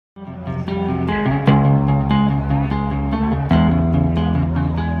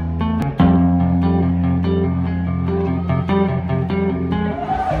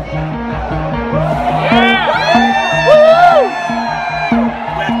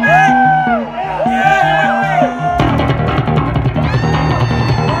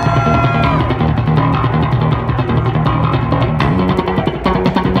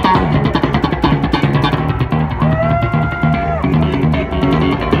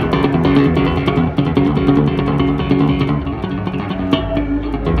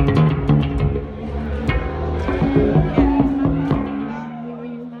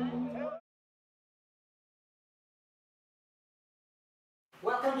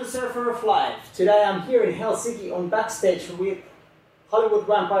to Surfer of Life. Today I'm here in Helsinki on Backstage with Hollywood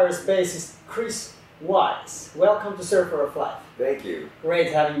Vampires bassist Chris Wyse. Welcome to Surfer of Life. Thank you.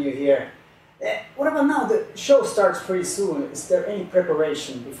 Great having you here. What about now? The show starts pretty soon. Is there any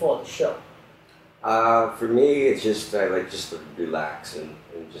preparation before the show? For me, it's just, I like just to relax and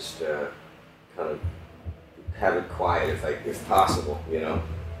just kind of have it quiet if possible, you know.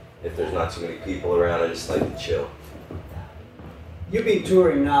 If there's not too many people around, I just like to chill. You've been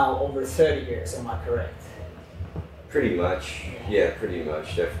touring now over 30 years, am I correct? Pretty much, yeah, pretty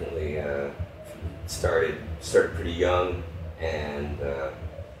much, definitely. Started pretty young and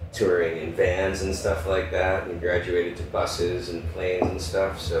touring in vans and stuff like that, and graduated to buses and planes and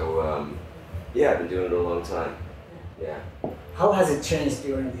stuff, so yeah, I've been doing it a long time, yeah. How has it changed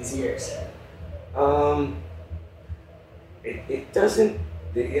during these years? It doesn't,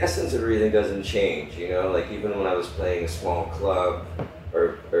 the essence of everything doesn't change, you know, like even when I was playing a small club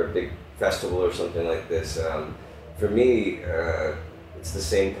or a big festival or something like this, for me, it's the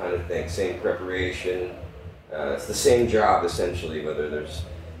same kind of thing, same preparation, it's the same job essentially, whether there's,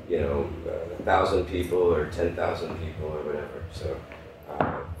 you know, 1,000 people or 10,000 people or whatever, so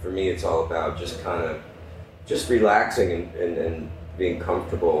for me it's all about just kind of, just relaxing and being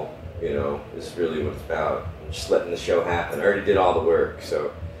comfortable, you know, is really what it's about. Just letting the show happen. I already did all the work,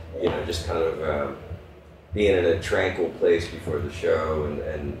 so, you know, just kind of being in a tranquil place before the show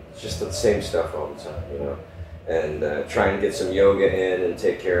and just the same stuff all the time, you know. And trying to get some yoga in and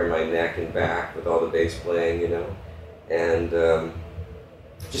take care of my neck and back with all the bass playing, you know. And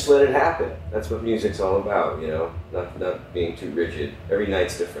just let it happen. That's what music's all about, you know. Not being too rigid. Every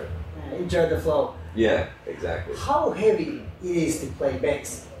night's different. Enjoy the flow. Yeah, exactly. How heavy it is to play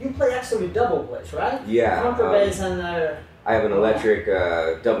bass? You play actually double bass, right? Yeah. Contrabass and... I have an electric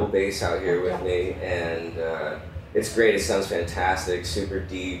double bass out here with me, and it's great. It sounds fantastic, super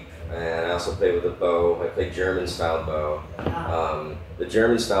deep, and I also play with a bow. I play German-style bow. The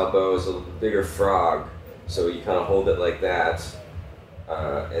German-style bow is a little bigger frog, so you kind of hold it like that,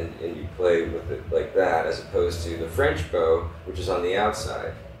 and you play with it like that, as opposed to the French bow, which is on the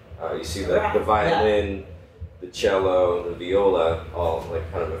outside. You see the violin, the cello, the viola, all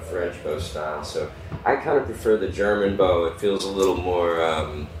like kind of a French bow style. So I kind of prefer the German bow. It feels a little more,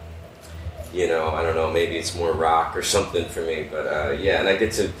 you know, I don't know, maybe it's more rock or something for me. But yeah, and I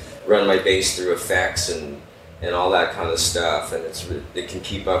get to run my bass through effects and all that kind of stuff. And it can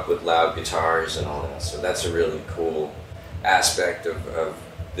keep up with loud guitars and all that. So that's a really cool aspect of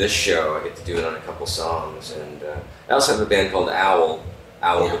this show. I get to do it on a couple songs. And I also have a band called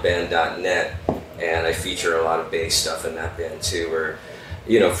owltheband.net, and I feature a lot of bass stuff in that band too, where,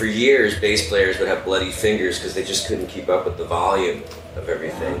 you know, for years bass players would have bloody fingers because they just couldn't keep up with the volume of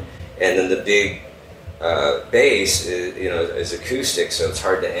everything. And then the big bass is, you know, is acoustic, so it's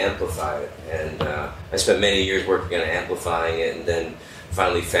hard to amplify it. And I spent many years working on amplifying it, and then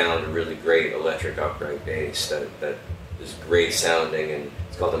finally found a really great electric upright bass that is great sounding, and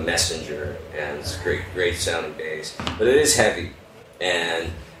it's called a Messenger, and it's a great sounding bass. But it is heavy, and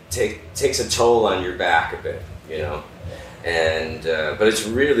takes a toll on your back a bit, you know. And but it's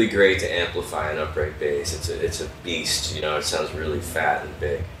really great to amplify an upright bass. It's a beast, you know. It sounds really fat and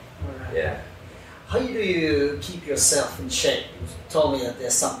big. Right. Yeah. How do you keep yourself in shape? You told me that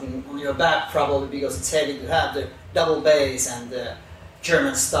there's something on your back, probably because it's heavy to have the double bass and the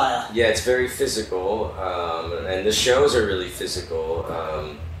German style. Yeah, it's very physical, and the shows are really physical.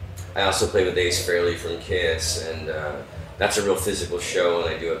 I also play with Frehley from Kiss, and that's a real physical show, and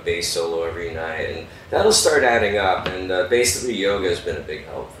I do a bass solo every night, and that'll start adding up. And basically, yoga has been a big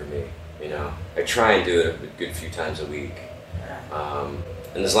help for me. You know, I try and do it a good few times a week. And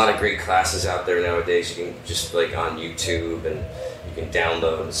there's a lot of great classes out there nowadays. You can just like on YouTube, and you can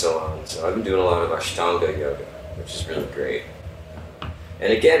download and so on. So I've been doing a lot of Ashtanga yoga, which is really great.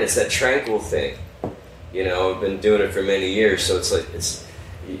 And again, it's that tranquil thing. You know, I've been doing it for many years, so it's like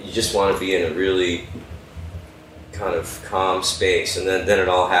you just want to be in a really kind of calm space, and then it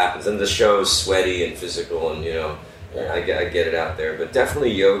all happens. And the show is sweaty and physical, and you know, I get it out there. But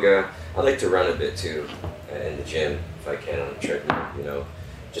definitely yoga. I like to run a bit too in the gym if I can on a treadmill. You know,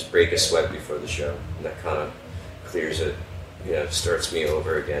 just break a sweat before the show, and that kind of clears it. You know, starts me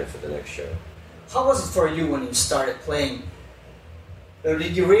over again for the next show. How was it for you when you started playing? Or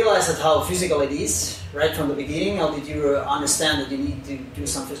did you realize that how physical it is right from the beginning, or did you understand that you need to do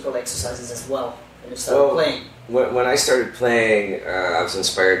some physical exercises as well when you started playing? When I started playing, I was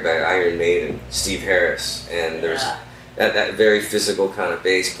inspired by Iron Maiden, Steve Harris, and there's that very physical kind of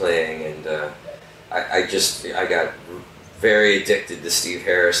bass playing, and I got very addicted to Steve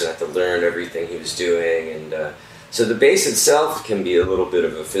Harris, and I had to learn everything he was doing, and So the bass itself can be a little bit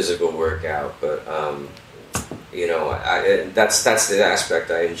of a physical workout, but you know, that's the aspect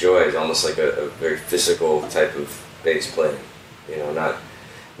I enjoy. It's almost like a very physical type of bass playing. You know,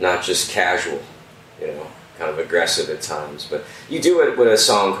 not just casual. You know, kind of aggressive at times, but you do it what a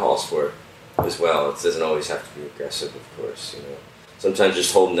song calls for as well. It doesn't always have to be aggressive, of course. You know, sometimes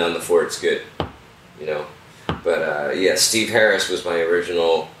just holding down the fourth's good. You know, but yeah, Steve Harris was my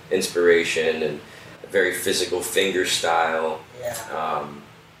original inspiration, and a very physical finger style. Yeah.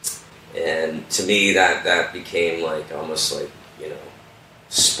 And to me, that became like almost like, you know,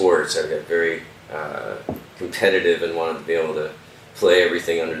 sports. I got very competitive and wanted to be able to play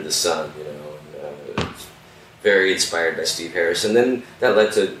everything under the sun. You know, and, very inspired by Steve Harris, and then that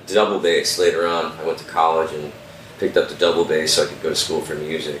led to double bass later on. I went to college and picked up the double bass so I could go to school for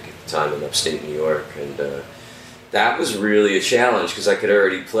music at the time in upstate New York, and that was really a challenge because I could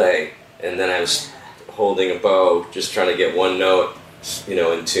already play, and then I was holding a bow, just trying to get one note, you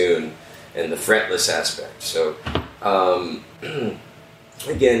know, in tune, and the fretless aspect. So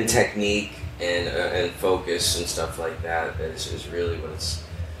again, technique and focus and stuff like that is really what it's,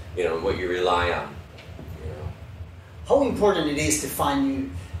 you know, what you rely on. You know, how important it is to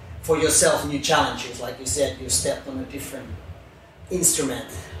find for yourself new challenges. Like you said, you stepped on a different instrument.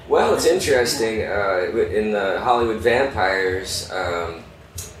 Well, it's interesting. In the Hollywood Vampires,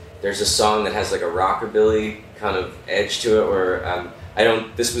 there's a song that has like a rockabilly kind of edge to it, where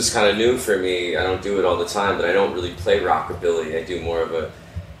this was kind of new for me. I don't do it all the time, but I don't really play rockabilly. I do more of a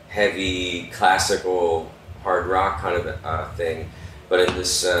heavy, classical, hard rock kind of thing. But in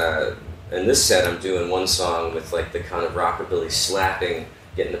this set, I'm doing one song with like the kind of rockabilly slapping,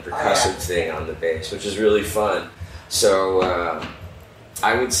 getting the percussive thing on the bass, which is really fun. So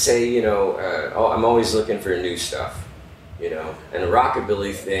I would say, you know, I'm always looking for new stuff, you know, and the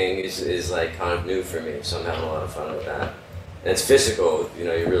rockabilly thing is like kind of new for me, so I'm having a lot of fun with that. And it's physical, you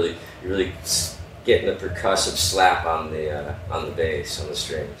know, you're really getting the percussive slap on the bass, on the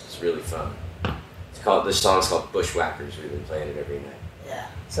strings. It's really fun. This song's called Bushwhackers. We've been playing it every night. Yeah.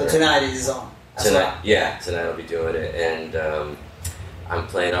 So tonight it is on. Tonight, yeah, tonight I'll be doing it, and I'm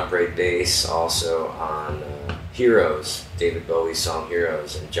playing upright bass also on Heroes, David Bowie's song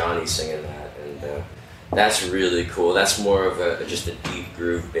Heroes, and Johnny's singing that, and that's really cool. That's more of just a deep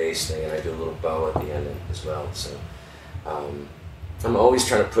groove bass thing, and I do a little bow at the end as well. So I'm always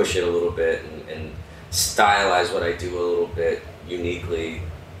trying to push it a little bit and stylize what I do a little bit uniquely,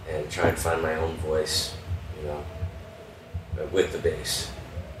 and try and find my own voice, you know, with the bass.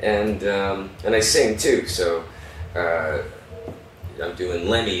 And I sing too, so I'm doing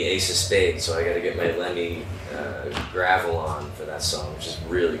Lemmy, Ace of Spades, so I got to get my Lemmy gravel on for that song, which is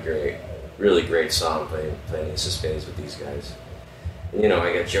really great song, playing Ace of Spades with these guys. And, you know,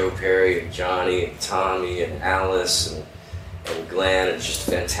 I got Joe Perry and Johnny and Tommy and Alice and Glenn, and it's just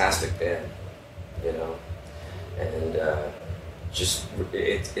a fantastic band, you know, and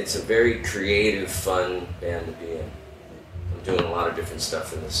it's a very creative, fun band to be in. I'm doing a lot of different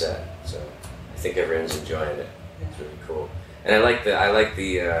stuff in the set, so I think everyone's enjoying it. It's really cool. And I like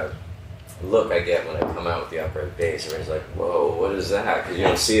the look I get when I come out with the upright bass. Everyone's like, "Whoa, what is that?" Because you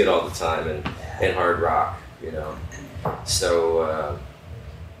don't see it all the time in hard rock, you know. So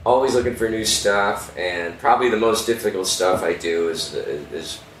always looking for new stuff, and probably the most difficult stuff I do is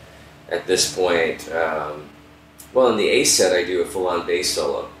at this point. Well, in the Ace set, I do a full-on bass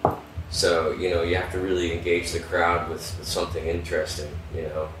solo. So, you know, you have to really engage the crowd with something interesting, you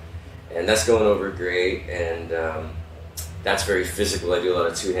know. And that's going over great, and that's very physical. I do a lot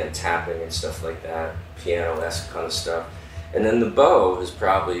of two-hand tapping and stuff like that, piano-esque kind of stuff. And then the bow is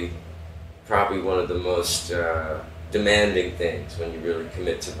probably one of the most demanding things when you really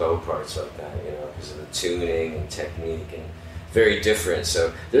commit to bow parts like that, you know, because of the tuning and technique, and very different.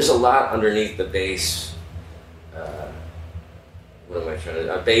 So there's a lot underneath the bass. What am I trying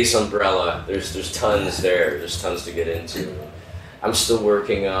to? A bass umbrella. There's tons there. There's tons to get into. I'm still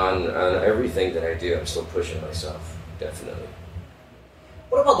working on everything that I do. I'm still pushing myself, definitely.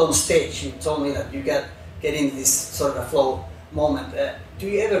 What about on stage? You told me that you get into this sort of a flow moment. Do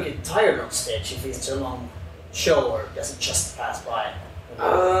you ever get tired on stage if it's a long show, or does it just pass by in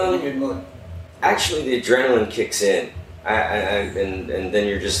a good mood? Actually, the adrenaline kicks in, and then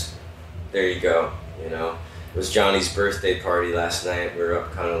you're just, there you go, you know. It was Johnny's birthday party last night. We were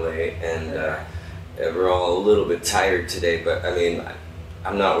up kind of late, and we're all a little bit tired today, but I mean,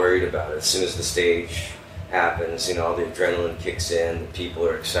 I'm not worried about it. As soon as the stage happens, you know, all the adrenaline kicks in, the people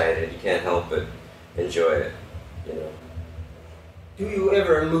are excited, you can't help but enjoy it, you know. Do you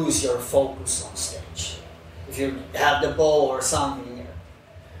ever lose your focus on stage? If you have the bow or something?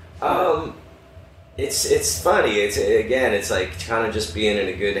 It's funny. It's like kind of just being in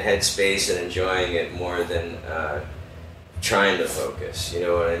a good headspace and enjoying it more than trying to focus. You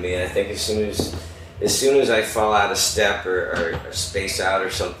know what I mean? I think as soon as I fall out of step or space out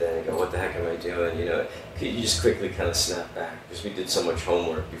or something, I go, what the heck am I doing? You know, you just quickly kind of snap back because we did so much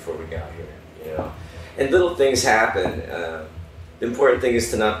homework before we got here. You know, and little things happen. The important thing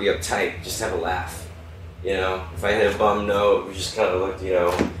is to not be uptight. Just have a laugh. You know, if I hit a bum note, we just kind of look. You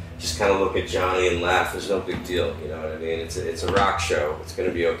know. Just kind of look at Johnny and laugh. There's no big deal, you know what I mean? It's a rock show. It's going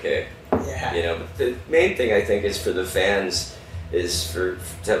to be okay. Yeah. You know, but the main thing I think is for the fans is to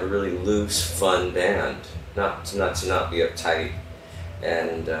have a really loose, fun band, not to not be uptight,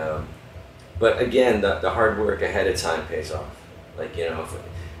 and but again, the hard work ahead of time pays off. Like, you know, if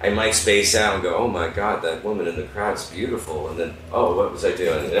I might space out and go, oh my God, that woman in the crowd's beautiful, and then, oh, what was I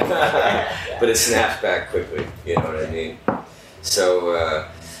doing? But it snaps back quickly. You know what I mean? So.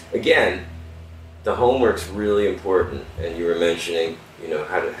 Again, the homework's really important, and you were mentioning, you know,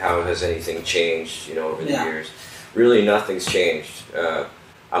 how has anything changed, you know, over the years? Really, nothing's changed.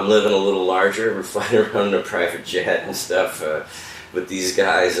 I'm living a little larger. We're flying around in a private jet and stuff with these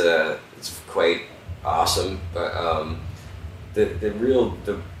guys. It's quite awesome. But the real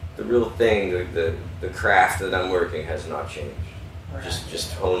thing, the craft that I'm working has not changed. Right.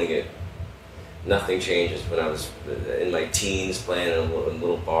 Just honing it. Nothing changes. When I was in my teens playing in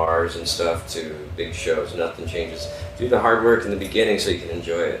little bars and stuff to big shows, nothing changes. Do the hard work in the beginning so you can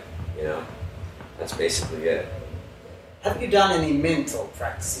enjoy it, you know? That's basically it. Have you done any mental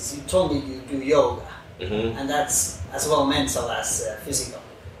practices? You told me you do yoga, and that's as well mental as physical.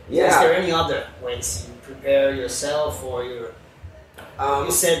 Yeah. Is there any other ways you prepare yourself, or you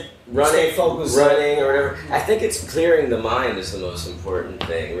said stay focused, running or whatever? I think it's clearing the mind is the most important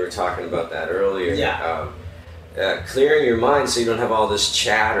thing. We were talking about that earlier. Yeah. Clearing your mind so you don't have all this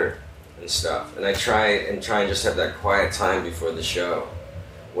chatter and stuff. And I try and just have that quiet time before the show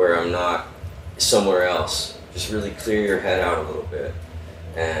where I'm not somewhere else. Just really clear your head out a little bit.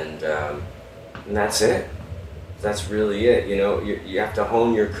 And that's it. That's really it. You know, you have to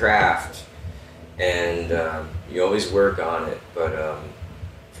hone your craft, and you always work on it.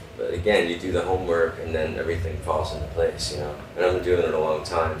 But again, you do the homework, and then everything falls into place. You know, and I've been doing it a long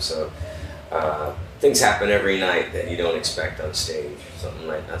time, so things happen every night that you don't expect on stage. Something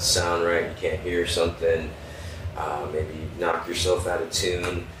might not sound right. You can't hear something. Maybe you knock yourself out of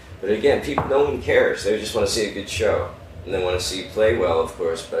tune. But again, no one cares. They just want to see a good show. And they want to see you play well, of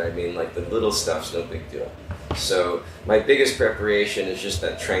course, but I mean, like, the little stuff's no big deal. So my biggest preparation is just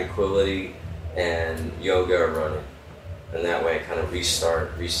that tranquility and yoga or running. And that way I kind of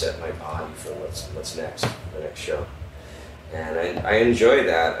reset my body for what's next, the next show. And I enjoy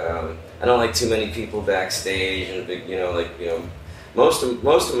that. I don't like too many people backstage and big, most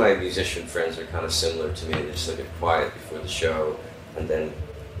of my musician friends are kind of similar to me. They just look at quiet before the show, and then,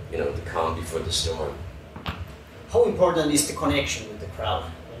 the calm before the storm. How important is the connection with the crowd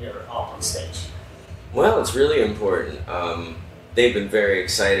when you're up on stage? Well, it's really important. They've been very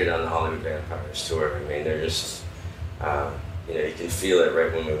excited on the Hollywood Vampires tour. I mean, they're just, you can feel it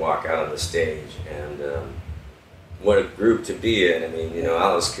right when we walk out on the stage. And what a group to be in. I mean,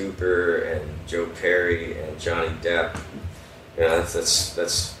 Alice Cooper and Joe Perry and Johnny Depp.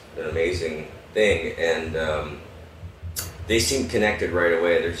 That's an amazing thing. And they seem connected right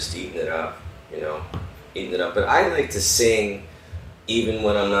away. They're just eating it up, eating it up. But I like to sing even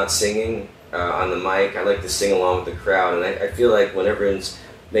when I'm not singing on the mic. I like to sing along with the crowd. And I feel like when everyone's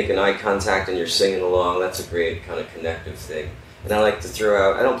making eye contact and you're singing along, that's a great kind of connective thing. And I like to throw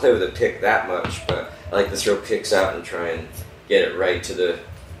out, I don't play with a pick that much, but I like to throw picks out and try and get it right to the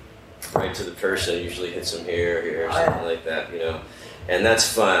person. It usually hits them here, or something like that, And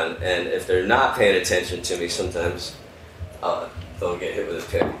that's fun. And if they're not paying attention to me, sometimes they'll get hit with a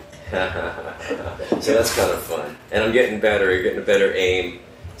pick. So that's kind of fun. And I'm getting a better aim.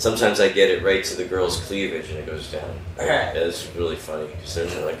 Sometimes I get it right to the girl's cleavage and it goes down. Okay. It's really funny because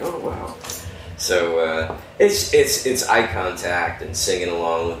they're like, oh wow. So it's eye contact and singing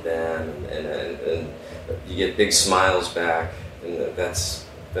along with them, and you get big smiles back, and that's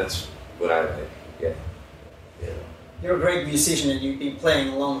what I like. Yeah. You're a great musician, and you've been playing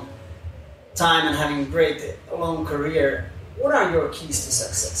a long time and having a great long career. What are your keys to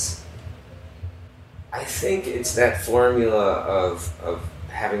success? I think it's that formula of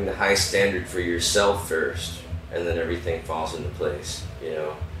having the high standard for yourself first, and then everything falls into place.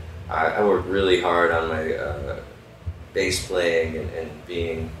 I work really hard on my bass playing and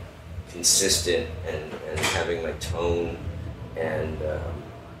being consistent and having my tone and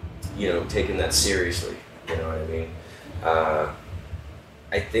taking that seriously. You know what I mean?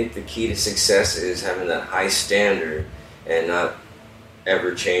 I think the key to success is having that high standard and not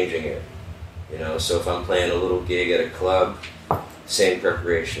ever changing it. You know, so if I'm playing a little gig at a club, same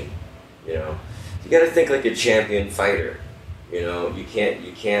preparation. You know, you got to think like a champion fighter. You know, you can't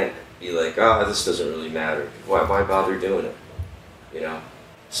be like, oh, this doesn't really matter. Why bother doing it? You know,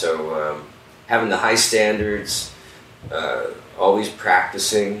 so having the high standards, always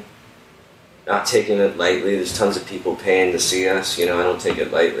practicing, not taking it lightly. There's tons of people paying to see us. You know, I don't take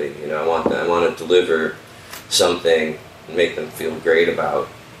it lightly. You know, I want to deliver something and make them feel great about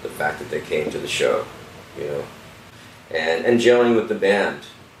the fact that they came to the show. You know, and gelling with the band,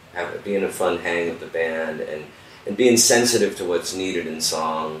 being a fun hang with the band, and being sensitive to what's needed in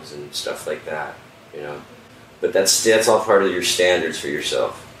songs and stuff like that. You know, but that's all part of your standards for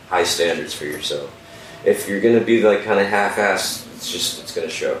yourself, high standards for yourself. If you're gonna be like kind of half-assed, it's gonna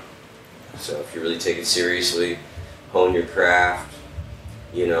show. So if you really take it seriously, hone your craft.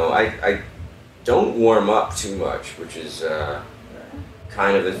 You know, I don't warm up too much, which is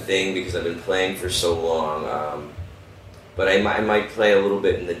kind of a thing because I've been playing for so long. But I might play a little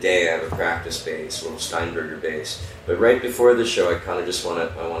bit in the day. I have a practice bass, a little Steinberger bass. But right before the show, I kind of just want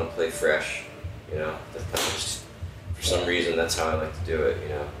to play fresh. You know, just, for some reason that's how I like to do it. You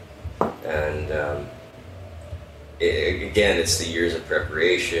know, and again, it's the years of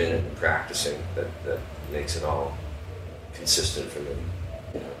preparation and practicing that makes it all consistent for me.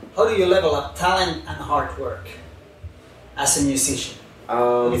 You know. How do you level up talent and hard work as a musician?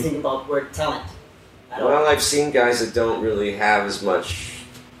 What do you think about word talent? Well, I've seen guys that don't really have as much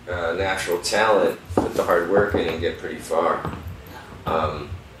natural talent put the hard work in and get pretty far. And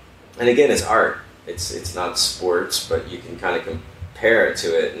again, it's art. It's not sports, but you can kind of compare it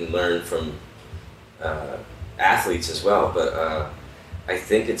to it and learn from athletes as well. But I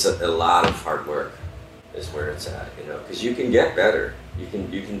think it's a lot of hard work is where it's at. You know, because you can get better. You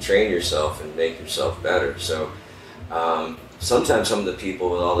can train yourself and make yourself better. So sometimes some of the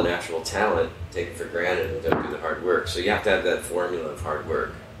people with all the natural talent take it for granted and don't do the hard work. So you have to have that formula of hard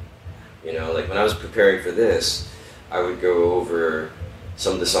work. You know, like when I was preparing for this, I would go over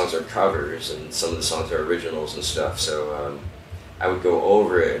some of the songs are covers and some of the songs are originals and stuff. So I would go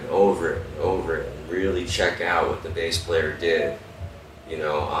over it and over it and over it and really check out what the bass player did, you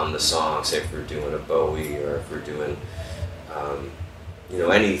know, on the song. Say if we're doing a Bowie or if we're doing, you know,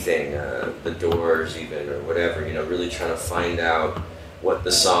 anything, the Doors even or whatever, you know, really trying to find out what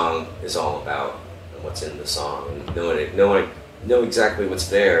the song is all about and what's in the song and know exactly what's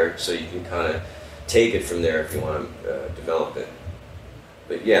there so you can kind of take it from there if you want to develop it.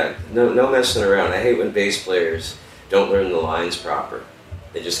 But yeah, no messing around. I hate when bass players don't learn the lines proper.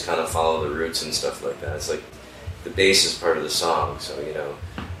 They just kind of follow the roots and stuff like that. It's like the bass is part of the song, so you know,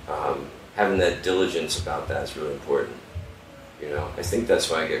 having that diligence about that is really important. You know, I think that's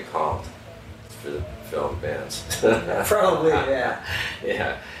why I get called for all the bands. Probably, yeah.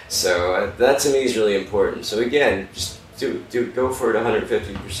 Yeah. So that to me is really important. So again, just go for it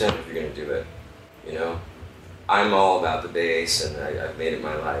 150% if you're going to do it. You know, I'm all about the bass, and I've made it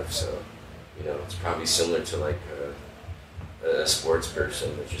my life. So, you know, it's probably similar to like a sports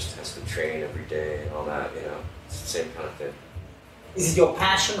person that just has to train every day and all that. You know, it's the same kind of thing. Is it your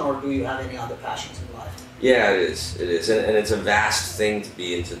passion, or do you have any other passions in life? Yeah, it is. It is, and it's a vast thing to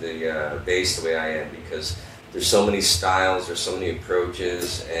be into the bass the way I am because there's so many styles, there's so many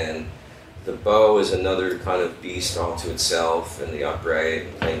approaches, and the bow is another kind of beast all to itself, and the upright,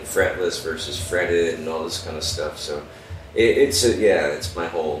 and playing fretless versus fretted, and all this kind of stuff. So it's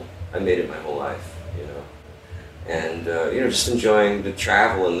I made it my whole life, you know, and you know, just enjoying the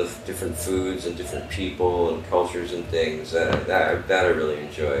travel and the different foods and different people and cultures and things that I really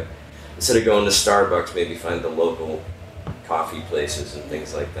enjoy. Instead of going to Starbucks, maybe find the local coffee places and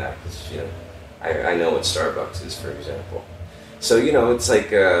things like that, because you know, I know what Starbucks is, for example. So you know, it's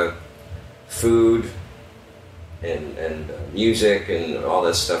like food and music and all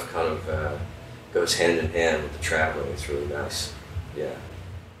that stuff kind of goes hand in hand with the traveling. It's really nice. Yeah.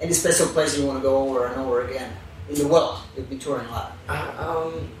 Any special place you want to go over and over again in the world? You've been touring a lot.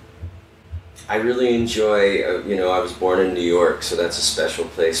 I really enjoy, you know, I was born in New York, so that's a special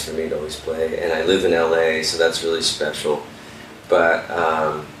place for me to always play. And I live in LA, so that's really special. But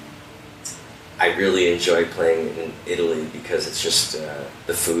I really enjoy playing in Italy because it's just,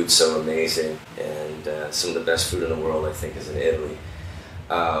 the food's so amazing. And some of the best food in the world, I think, is in Italy.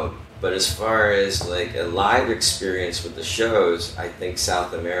 But as far as like a live experience with the shows, I think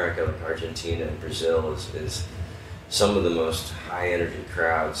South America, like Argentina and Brazil, is some of the most high energy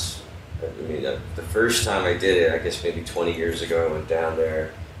crowds. I mean, the first time I did it, I guess maybe 20 years ago, I went down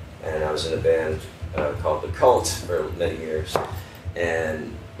there and I was in a band called The Cult for many years.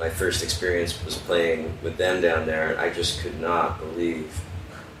 And my first experience was playing with them down there, and I just could not believe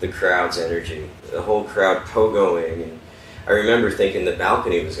the crowd's energy. The whole crowd pogoing, and I remember thinking the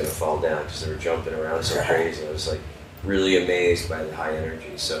balcony was going to fall down because they were jumping around so crazy. I was like really amazed by the high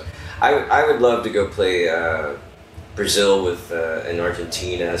energy. So I would love to go play Brazil with and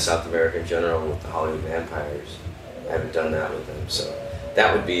Argentina, South America in general, with the Hollywood Vampires. I haven't done that with them, so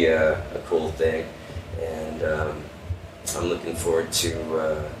that would be a cool thing. And I'm looking forward to,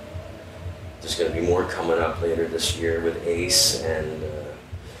 there's going to be more coming up later this year with Ace, and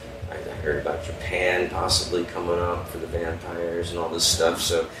I heard about Japan possibly coming up for the Vampires and all this stuff.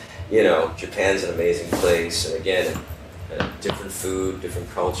 So, you know, Japan's an amazing place, and again, different food, different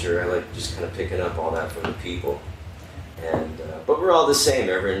culture. I like just kind of picking up all that from the people. And but we're all the same.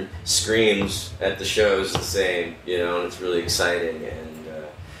 Everyone screams at the shows the same, you know, and it's really exciting. And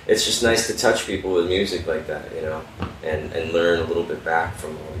it's just nice to touch people with music like that, you know, and learn a little bit back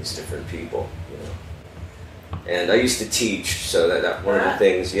from all these different people, you know. And I used to teach, so that one of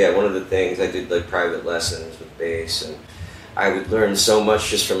the things I did like private lessons with bass, and I would learn so much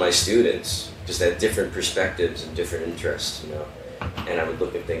just from my students, just had different perspectives and different interests, you know. And I would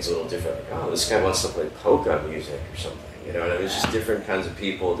look at things a little different, like, oh, this guy wants to play polka music or something, you know. And it was just different kinds of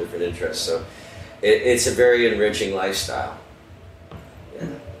people, different interests. So it's a very enriching lifestyle. Yeah.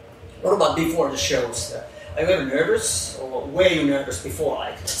 What about before the shows? Are you ever nervous, or were you nervous before,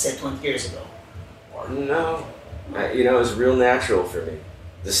 like say 20 years ago? Or... No, you know, it's real natural for me.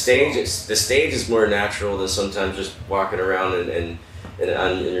 The stage is more natural than sometimes just walking around in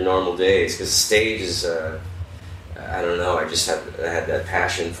your normal days, because the stage is. I don't know. I had that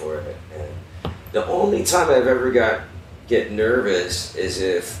passion for it, and the only time I've ever get nervous is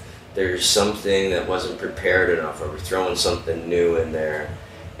if there's something that wasn't prepared enough, or we're throwing something new in there,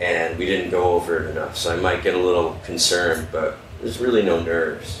 and we didn't go over it enough. So I might get a little concerned, but there's really no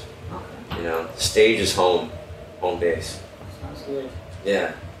nerves. Okay. You know, the stage is home base. Sounds good.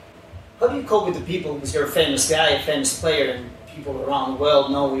 Yeah. How do you cope with the people? Because you're a famous guy, a famous player, and people around the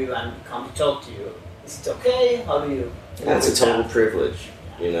world know you and come to talk to you. Is it okay? How do you? That's a total privilege.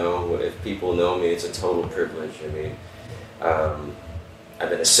 You know, if people know me, it's a total privilege. I mean, I've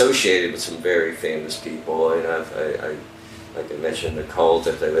been associated with some very famous people. You know, like I mentioned, the Cult.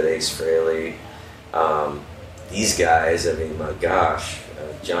 I played with Ace Frehley. These guys. I mean, my gosh,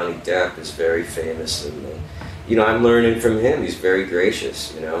 Johnny Depp is very famous, and you know, I'm learning from him. He's very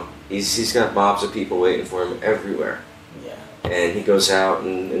gracious. You know, he's got mobs of people waiting for him everywhere. And he goes out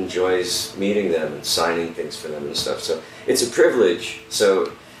and enjoys meeting them and signing things for them and stuff. So it's a privilege.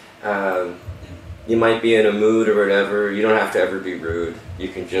 So you might be in a mood or whatever. You don't have to ever be rude. You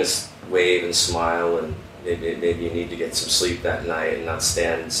can just wave and smile, and maybe you need to get some sleep that night and not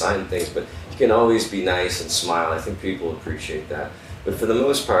stand and sign things. But you can always be nice and smile. I think people appreciate that. But for the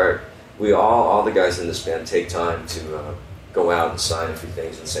most part, we all the guys in this band take time to go out and sign a few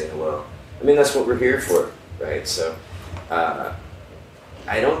things and say hello. I mean, that's what we're here for, right? So.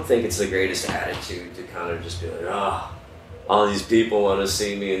 I don't think it's the greatest attitude to kind of just be like, oh, all these people want to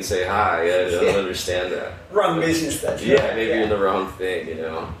see me and say hi. I don't understand that. Wrong business, that's yeah, right. Maybe you're in the wrong thing, you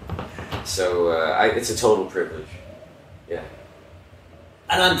know. So it's a total privilege. Yeah.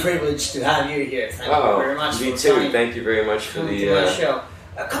 And I'm privileged to have you here. Thank you very much. Me too. Thank you very much for the show.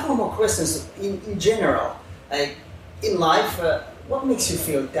 A couple more questions in general. Like in life, what makes you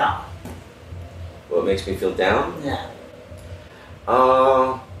feel down? What makes me feel down? Yeah.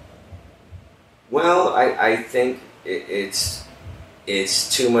 Well, I think it's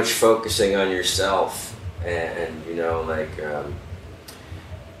too much focusing on yourself, and you know, like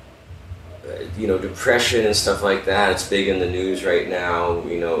you know, depression and stuff like that. It's big in the news right now.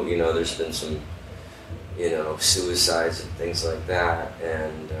 You know, there's been some, you know, suicides and things like that,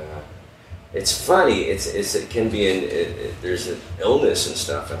 and it's funny. It can be there's an illness and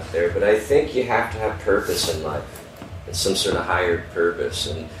stuff out there, but I think you have to have purpose in life. It's some sort of higher purpose,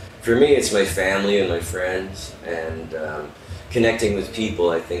 and for me, it's my family and my friends, and connecting with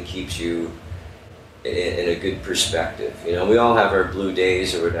people. I think keeps you in a good perspective. You know, we all have our blue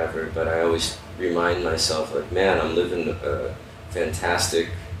days or whatever, but I always remind myself, like, man, I'm living a fantastic,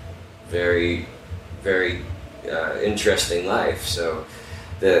 very, very interesting life. So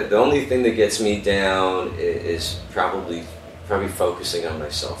the only thing that gets me down is probably focusing on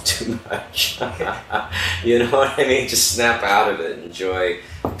myself too much. You know what I mean? Just snap out of it. Enjoy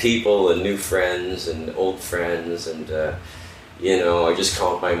people and new friends and old friends. And, you know, I just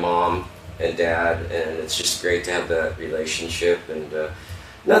called my mom and dad, and it's just great to have that relationship. And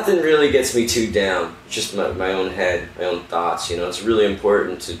nothing really gets me too down. Just my own head, my own thoughts. You know, it's really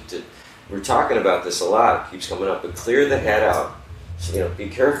important to we're talking about this a lot. It keeps coming up. But clear the head out. So, be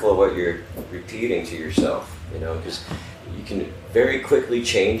careful of what you're repeating to yourself, because you can very quickly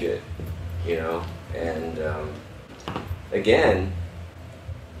change it, and again,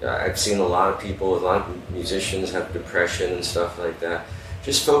 I've seen a lot of people, a lot of musicians have depression and stuff like that.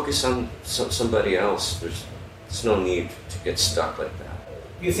 Just focus on somebody else. There's no need to get stuck like that.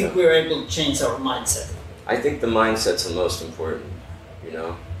 You think we're able to change our mindset? I think the mindset's the most important,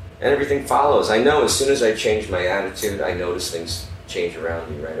 and everything follows. I know as soon as I change my attitude, I notice things change around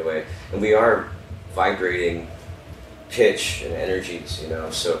me right away. And we are vibrating pitch and energies,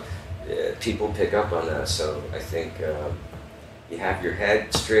 so people pick up on that. So I think you have your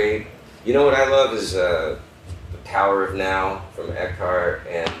head straight. What I love is The Power of Now from Eckhart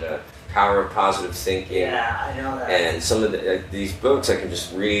and Power of Positive Thinking. Yeah, I know that. And some of these books I can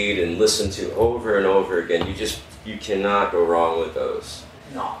just read and listen to over and over again. You cannot go wrong with those.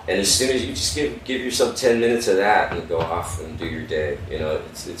 No. And as soon as you just give yourself 10 minutes of that and go off and do your day,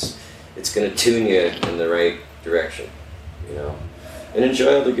 it's going to tune you in the right direction, and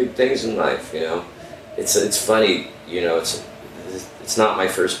enjoy all the good things in life, It's funny, it's not my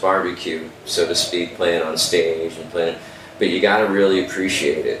first barbecue, so to speak, playing on stage and playing, but you got to really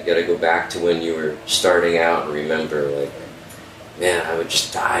appreciate it. You got to go back to when you were starting out and remember, like, man, I would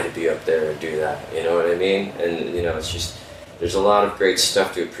just die to be up there and do that. You know what I mean? And it's just, there's a lot of great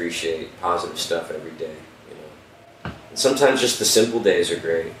stuff to appreciate, positive stuff every day. And sometimes just the simple days are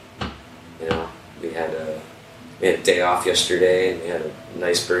great. We had a day off yesterday, and we had a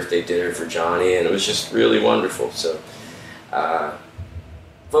nice birthday dinner for Johnny, and it was just really wonderful. So,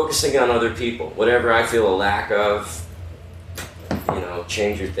 focusing on other people, whatever I feel a lack of,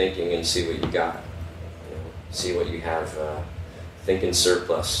 change your thinking and see what you got. See what you have. Think in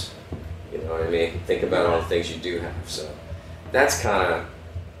surplus. You know what I mean? Think about all the things you do have. So that's kind of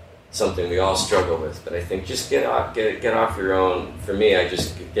something we all struggle with. But I think just get off your own. For me, I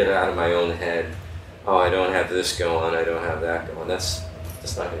just get out of my own head. Oh, I don't have this going. I don't have that going. That's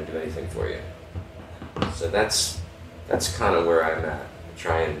not going to do anything for you. So that's kind of where I'm at. I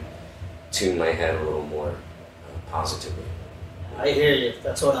try and tune my head a little more positively. I hear you.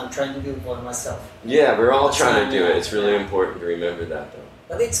 That's what I'm trying to do for myself. Yeah, we're all trying to do it. It's really important to remember that, though.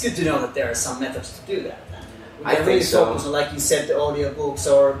 But it's good to know that there are some methods to do that. We I can think really so. focus on, like you said, the audio books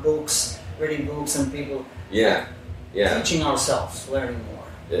or books, reading books, and people. Yeah. Teaching ourselves, learning more.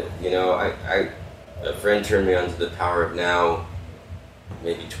 A friend turned me on to The Power of Now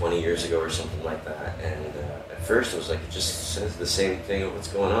maybe 20 years ago or something like that, and at first I was like, it just says the same thing of what's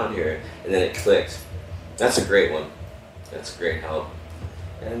going on here, and then it clicked. That's a great one. That's a great help.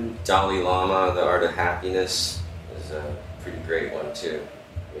 And Dalai Lama, The Art of Happiness, is a pretty great one too,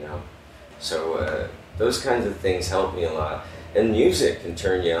 So those kinds of things help me a lot. And music can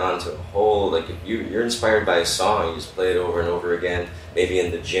turn you on to a whole, like if you're inspired by a song, you just play it over and over again, maybe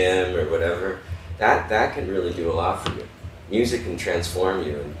in the gym or whatever, that can really do a lot for you. Music can transform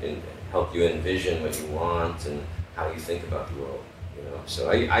you and help you envision what you want and how you think about the world, So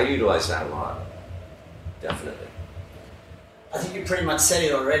I utilize that a lot, definitely. I think you pretty much said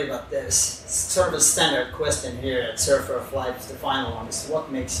it already, but there's sort of a standard question here at Surfer of Life, the final one, is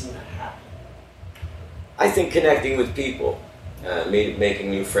what makes you happy? I think connecting with people, making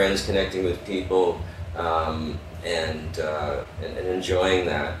new friends, connecting with people, and enjoying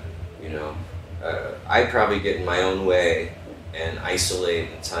that, I probably get in my own way and isolate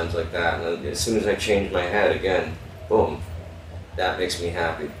at times like that, and as soon as I change my head again, boom, that makes me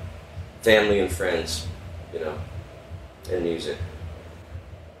happy. Family and friends, and music.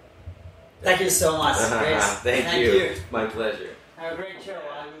 Thank you so much. Thank you. My pleasure. Have a great show.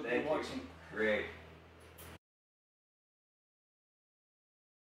 I will be watching. Great.